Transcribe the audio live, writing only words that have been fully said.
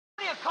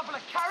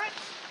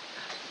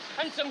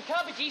and some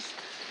cabbages,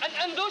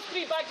 and those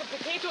 3 bags of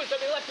potatoes that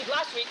we lifted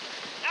last week,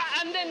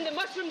 and then the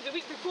mushrooms the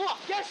week before.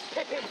 Yes,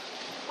 Pippin.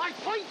 My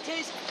point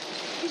is,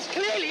 he's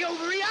clearly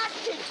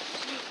overreacted.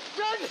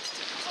 Run!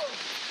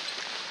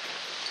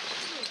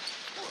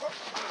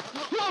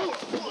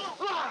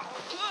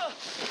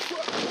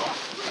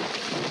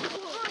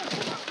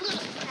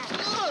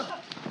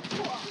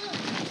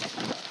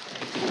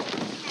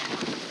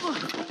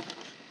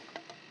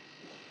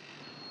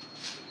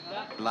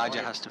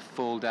 Elijah has to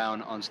fall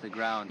down onto the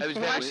ground. It was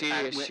very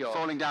serious shot.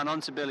 Falling down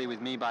onto Billy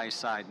with me by his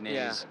side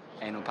near his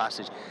anal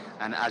passage,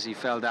 and as he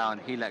fell down,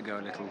 he let go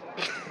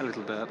a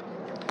little burp.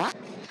 Right.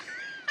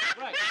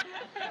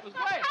 That was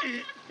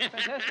great.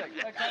 Fantastic.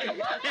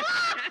 Okay.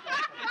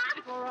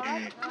 All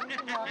right.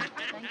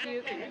 Thank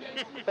you.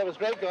 That was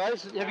great,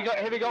 guys. Have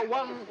you got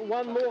one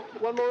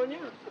more in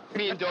you?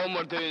 Me and Dom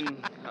were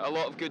doing a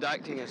lot of good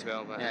acting as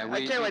well. But Yeah,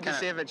 I can't wait to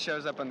see if it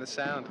shows up on the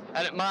sound.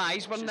 and my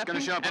eyes were nipping, gonna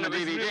show up on and the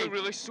it was DVD. really,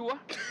 really sore.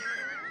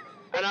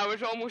 And I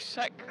was almost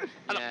sick.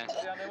 And Yeah.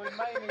 We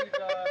may need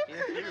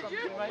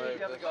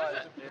the other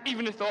guys.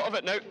 even the thought of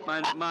it now.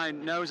 My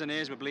nose and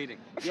ears were bleeding.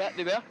 Yeah,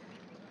 they were.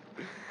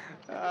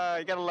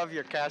 You gotta love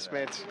your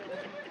castmates.